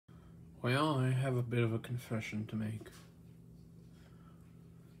Well, I have a bit of a confession to make.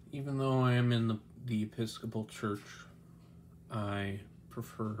 Even though I am in the Episcopal Church, I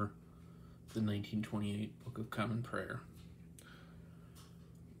prefer the 1928 Book of Common Prayer.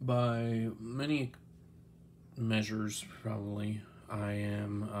 By many measures, probably, I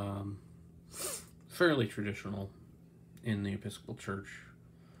am fairly traditional in the Episcopal Church.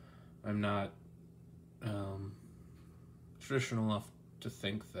 I'm not traditional enough to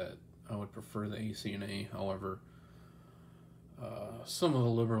think that I would prefer the ACNA. However, some of the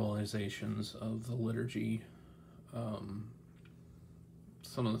liberalizations of the liturgy, some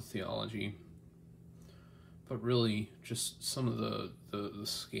of the theology, but really just some of the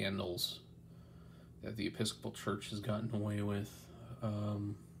scandals that the Episcopal Church has gotten away with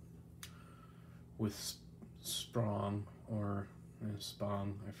Sprong, or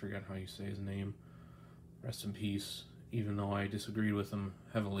Spong, I forget how you say his name, rest in peace, even though I disagreed with him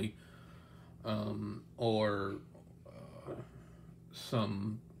heavily, or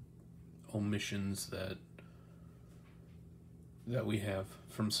some omissions that we have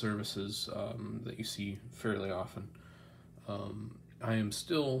from services that you see fairly often. I am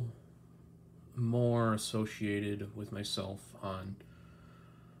still more associated with myself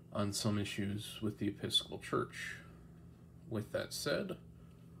on some issues with the Episcopal Church. With that said,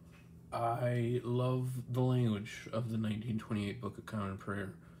 I love the language of the 1928 Book of Common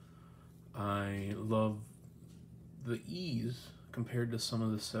Prayer. I love the ease compared to some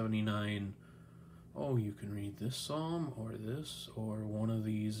of the 79, oh, you can read this psalm or this or one of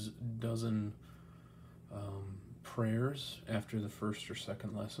these dozen prayers after the first or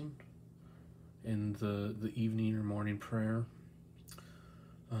second lesson in the evening or morning prayer.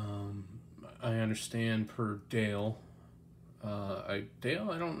 I understand per Dale.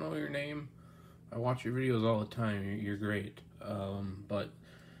 Dale, I don't know your name. I watch your videos all the time. You're great. But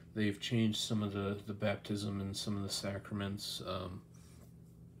they've changed some of the baptism and some of the sacraments.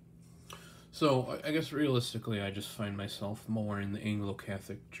 So I guess realistically, I just find myself more in the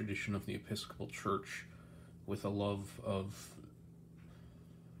Anglo-Catholic tradition of the Episcopal Church, with a love of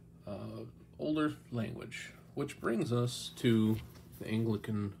older language, which brings us to the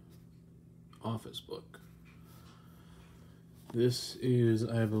Anglican office book. This is,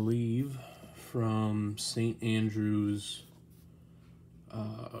 I believe, from St. Andrew's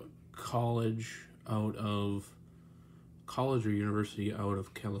college or university out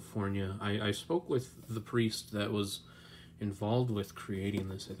of California. I spoke with the priest that was involved with creating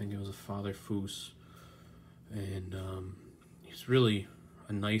this. I think it was a Father Foos, and he's really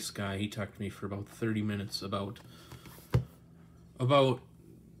a nice guy. He talked to me for about 30 minutes about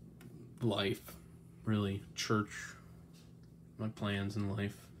life, really, church, my plans in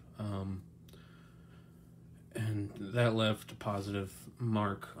life, and that left a positive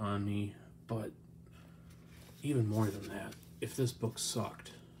mark on me. But even more than that, if this book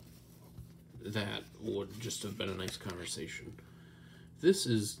sucked, that would just have been a nice conversation. This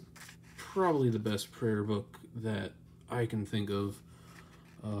is probably the best prayer book that I can think of.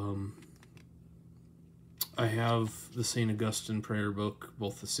 I have the St. Augustine prayer book,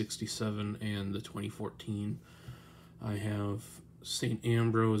 both the 67 and the 2014. I have St.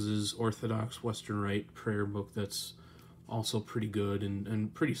 Ambrose's Orthodox Western Rite prayer book that's also pretty good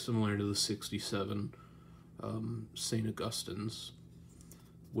and pretty similar to the 67 St. Augustine's,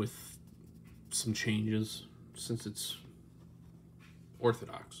 with some changes since it's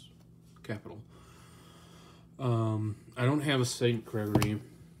Orthodox, capital. I don't have a St. Gregory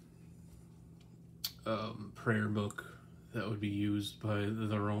prayer book that would be used by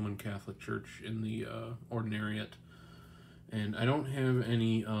the Roman Catholic Church in the ordinariate, and I don't have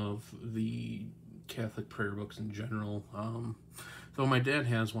any of the Catholic prayer books in general, though my dad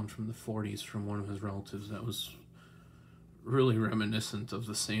has one from the 40s from one of his relatives that was really reminiscent of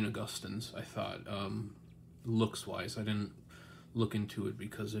the St. Augustine's, I thought, looks-wise. I didn't look into it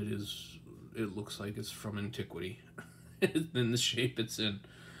because it looks like it's from antiquity in the shape it's in.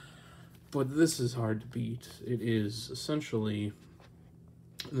 But this is hard to beat. It is essentially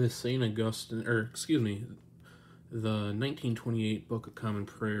the St. Augustine, or excuse me, the 1928 Book of Common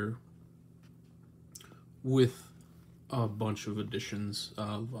Prayer, with a bunch of additions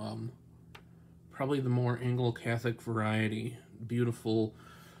of probably the more Anglo-Catholic variety. Beautiful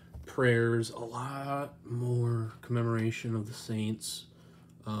prayers, a lot more commemoration of the saints,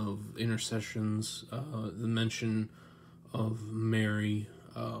 of intercessions, the mention of Mary,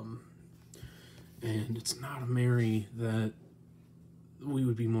 and it's not a Mary that we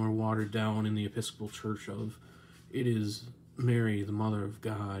would be more watered down in the Episcopal Church of. It is Mary, the Mother of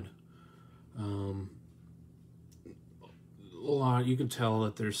God. lot. You can tell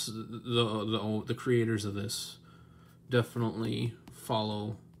that there's the creators of this definitely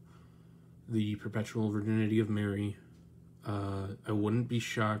follow the perpetual virginity of Mary. I wouldn't be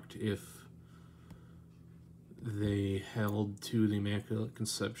shocked if they held to the Immaculate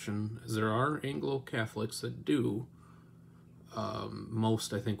Conception, as there are Anglo-Catholics that do.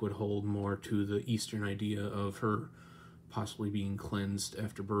 Most, I think, would hold more to the Eastern idea of her possibly being cleansed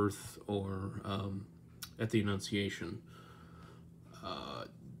after birth or at the Annunciation.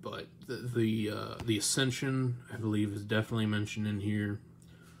 But the Ascension, I believe, is definitely mentioned in here.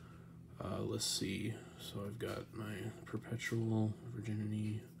 Let's see. So I've got my Perpetual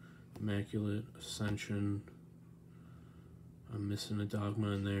Virginity, Immaculate, Ascension. I'm missing a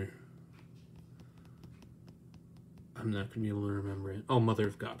dogma in there. I'm not going to be able to remember it. Oh, Mother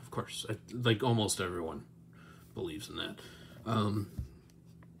of God, of course. Like almost everyone believes in that.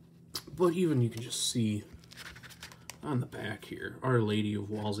 But even you can just see on the back here, Our Lady of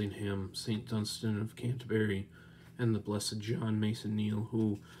Walsingham, St. Dunstan of Canterbury, and the Blessed John Mason Neale,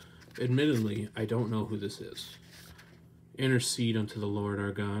 who, admittedly, I don't know who this is. Intercede unto the Lord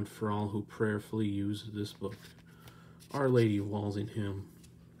our God for all who prayerfully use this book. Our Lady of Walsingham,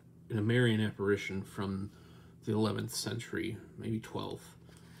 in a Marian apparition from the 11th century, maybe 12th.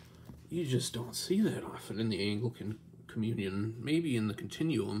 You just don't see that often in the Anglican communion, maybe in the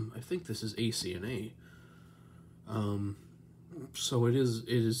Continuum. I think this is ACNA. So it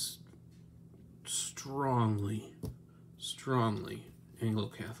is strongly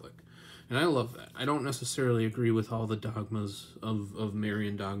Anglo-Catholic. And I love that. I don't necessarily agree with all the dogmas of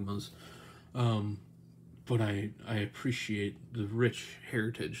Marian dogmas, but I appreciate the rich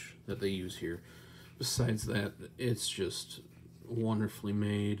heritage that they use here. Besides that, it's just wonderfully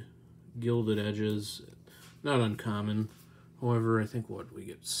made. Gilded edges, not uncommon. However, I think, what, we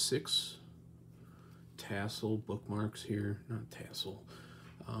get 6 tassel bookmarks here. Not tassel.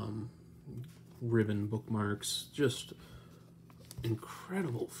 Ribbon bookmarks. Just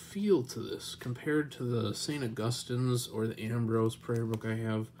incredible feel to this. Compared to the St. Augustine's or the Ambrose prayer book I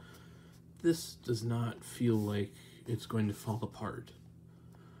have, this does not feel like it's going to fall apart.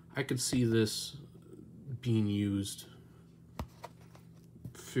 I could see this being used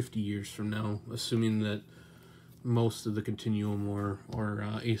 50 years from now, assuming that most of the Continuum or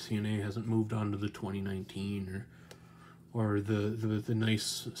ACNA hasn't moved on to the 2019 or the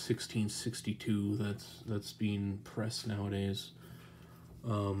nice 1662 that's being pressed nowadays.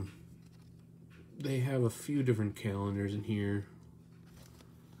 They have a few different calendars in here.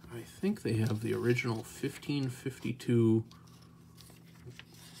 I think they have the original 1552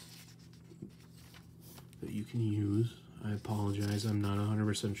 that you can use. I apologize, I'm not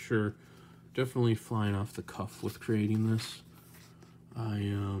 100% sure. Definitely flying off the cuff with creating this. I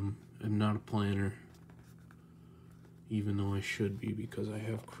am not a planner, even though I should be, because I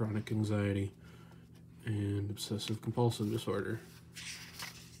have chronic anxiety and obsessive compulsive disorder.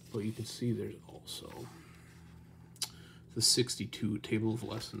 But you can see there's also the 62 Table of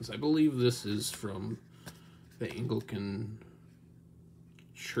Lessons. I believe this is from the Anglican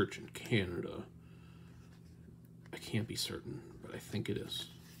Church in Canada. I can't be certain, but I think it is.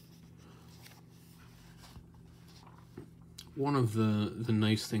 One of the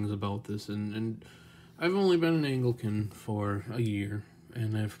nice things about this, and I've only been an Anglican for a year,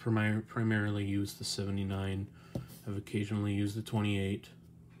 and I've primarily used the 79. I've occasionally used the 28,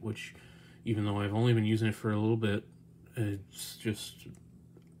 which, even though I've only been using it for a little bit, it's just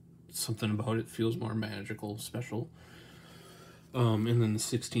something about it feels more magical, special. And then the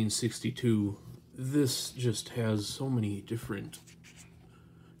 1662, this just has so many different,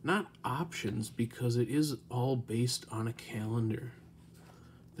 not options, because it is all based on a calendar,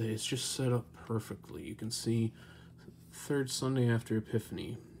 that it's just set up perfectly. You can see third Sunday after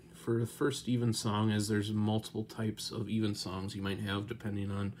Epiphany. For the first evensong, as there's multiple types of evensongs you might have depending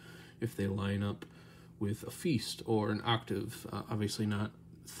on if they line up with a feast or an octave, obviously not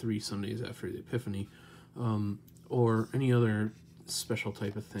 3 Sundays after the Epiphany, or any other special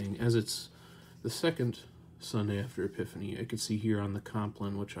type of thing. As it's the second Sunday after Epiphany, I can see here on the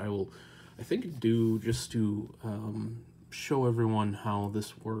Compline, which I think do just to show everyone how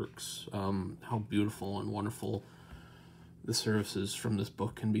this works, how beautiful and wonderful the services from this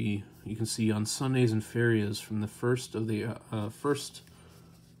book can be. You can see on Sundays and ferias from the first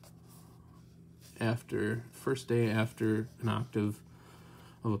day after an octave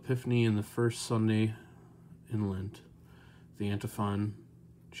of Epiphany and the first Sunday in Lent, the antiphon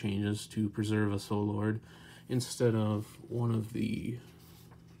changes to "Preserve us, O Lord," instead of one of the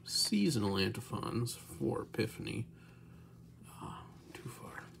seasonal antiphons for Epiphany. Too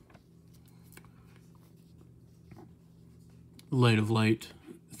far. Light of light,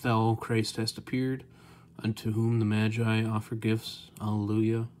 thou, Christ, hast appeared, unto whom the Magi offer gifts.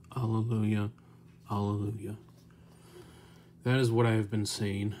 Alleluia, alleluia, alleluia. That is what I have been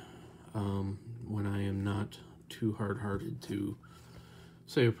saying when I am not too hard-hearted to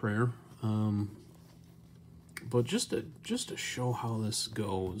say a prayer. But just to show how this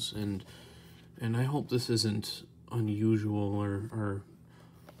goes, and I hope this isn't unusual or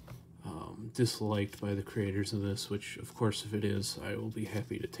disliked by the creators of this, which, of course, if it is, I will be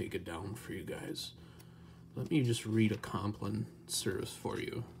happy to take it down for you guys. Let me just read a Compline service for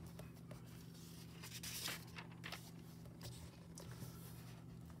you.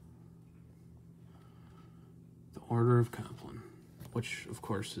 The Order of Compline, which, of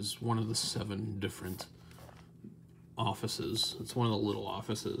course, is one of the 7 different offices. It's one of the little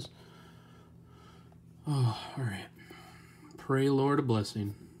offices. Oh, all right. Pray, Lord, a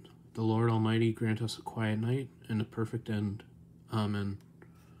blessing. The Lord Almighty grant us a quiet night and a perfect end. Amen.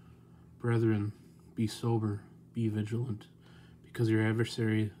 Brethren, be sober, be vigilant, because your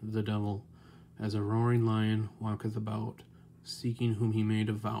adversary, the devil, as a roaring lion, walketh about, seeking whom he may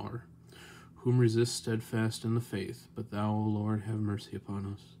devour, whom resist steadfast in the faith. But thou, O Lord, have mercy upon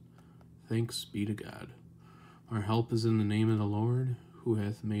us. Thanks be to God. Our help is in the name of the Lord, who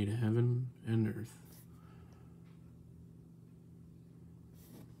hath made heaven and earth.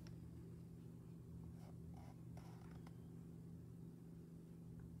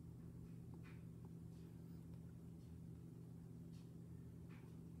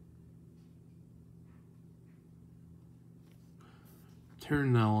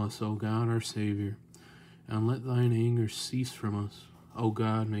 Turn thou us, O God, our Savior, and let thine anger cease from us. O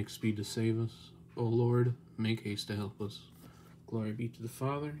God, make speed to save us. O Lord, make haste to help us. Glory be to the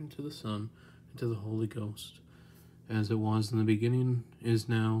Father, and to the Son, and to the Holy Ghost, as it was in the beginning, is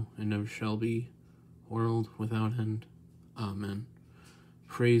now, and ever shall be, world without end. Amen.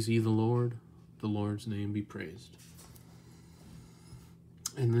 Praise ye the Lord's name be praised.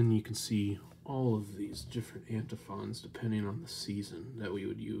 And then you can see all of these different antiphons depending on the season that we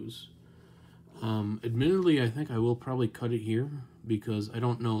would use. Admittedly, I think I will probably cut it here because I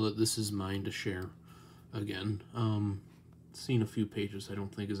don't know that this is mine to share again. Seeing a few pages I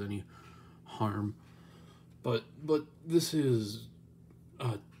don't think is any harm. But this is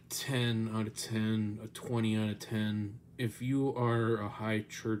a 10 out of 10, a 20 out of 10. If you are a high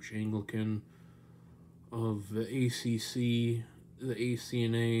church Anglican of the ACC, the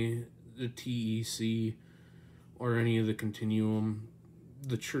ACNA, the TEC, or any of the Continuum,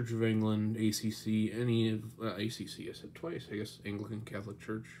 the Church of England, ACC, any of ACC, I said twice, I guess, Anglican Catholic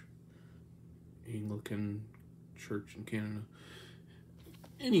Church, Anglican Church in Canada,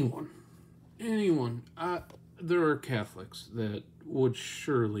 anyone, there are Catholics that would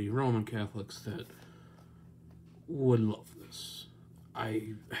surely, Roman Catholics that would love this.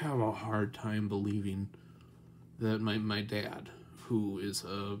 I have a hard time believing that my dad, who is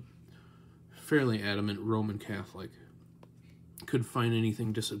a fairly adamant Roman Catholic, could find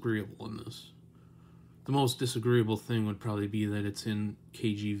anything disagreeable in this. The most disagreeable thing would probably be that it's in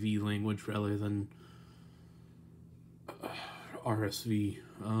KJV language rather than RSV.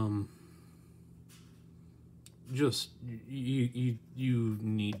 Just, you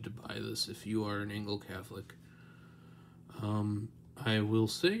need to buy this if you are an Anglo-Catholic. I will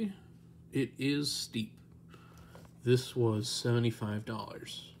say it is steep. This was $75.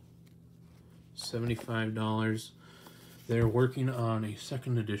 $75. They're working on a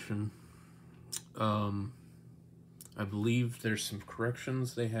second edition. I believe there's some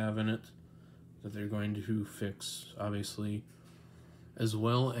corrections they have in it that they're going to fix, obviously, as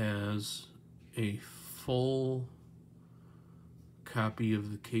well as a full copy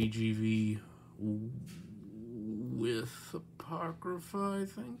of the KJV with Apocrypha, I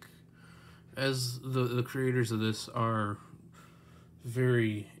think. As the creators of this are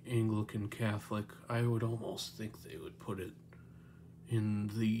very Anglican Catholic, I would almost think they would put it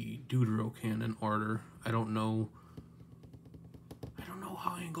in the Deuterocanon order. I don't know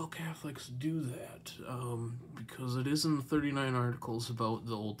how Anglo-Catholics do that, because it is in the 39 articles about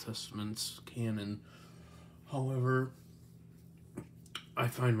the Old Testament's canon. However, I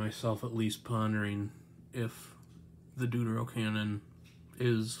find myself at least pondering if the Deuterocanon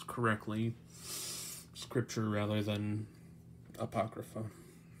is correctly scripture rather than Apocrypha.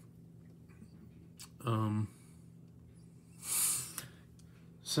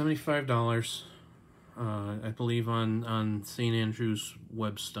 $75, I believe, on St. Andrew's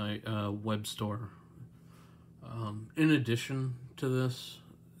website, web store. In addition to this,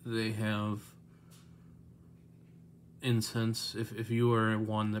 they have incense, if you are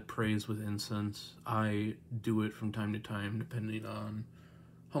one that prays with incense, I do it from time to time, depending on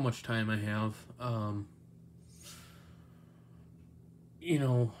how much time I have.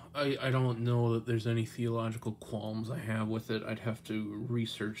 I don't know that there's any theological qualms I have with it. I'd have to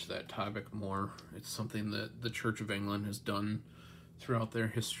research that topic more. It's something that the Church of England has done throughout their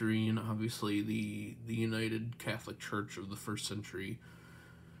history, and obviously the United Catholic Church of the first century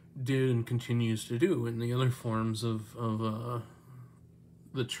did and continues to do in the other forms of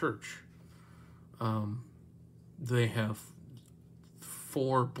the church. They have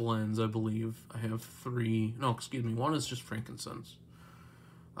 4 blends, I believe. I have 3. No, excuse me. 1 is just frankincense.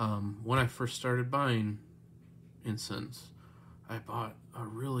 When I first started buying incense, I bought a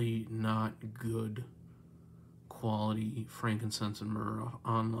really not good quality frankincense and myrrh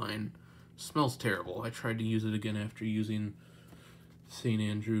online. Smells terrible. I tried to use it again after using St.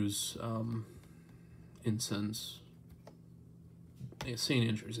 Andrew's incense. Yeah, St.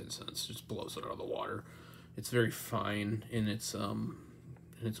 Andrew's incense just blows it out of the water. It's very fine in its what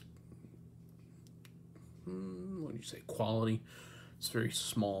do you say, quality. It's very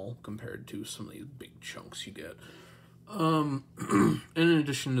small compared to some of these big chunks you get. And in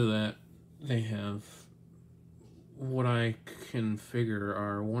addition to that, they have what I can figure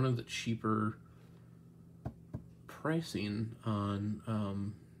are one of the cheaper pricing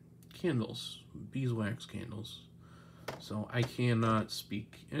on candles, beeswax candles. So I cannot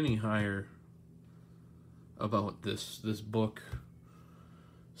speak any higher about this book,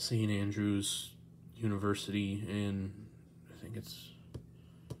 St. Andrew's University, and I think it's,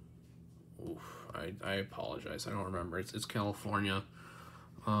 I apologize, I don't remember. It's California.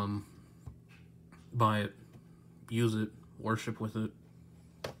 Buy it, use it, worship with it.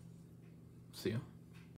 See ya.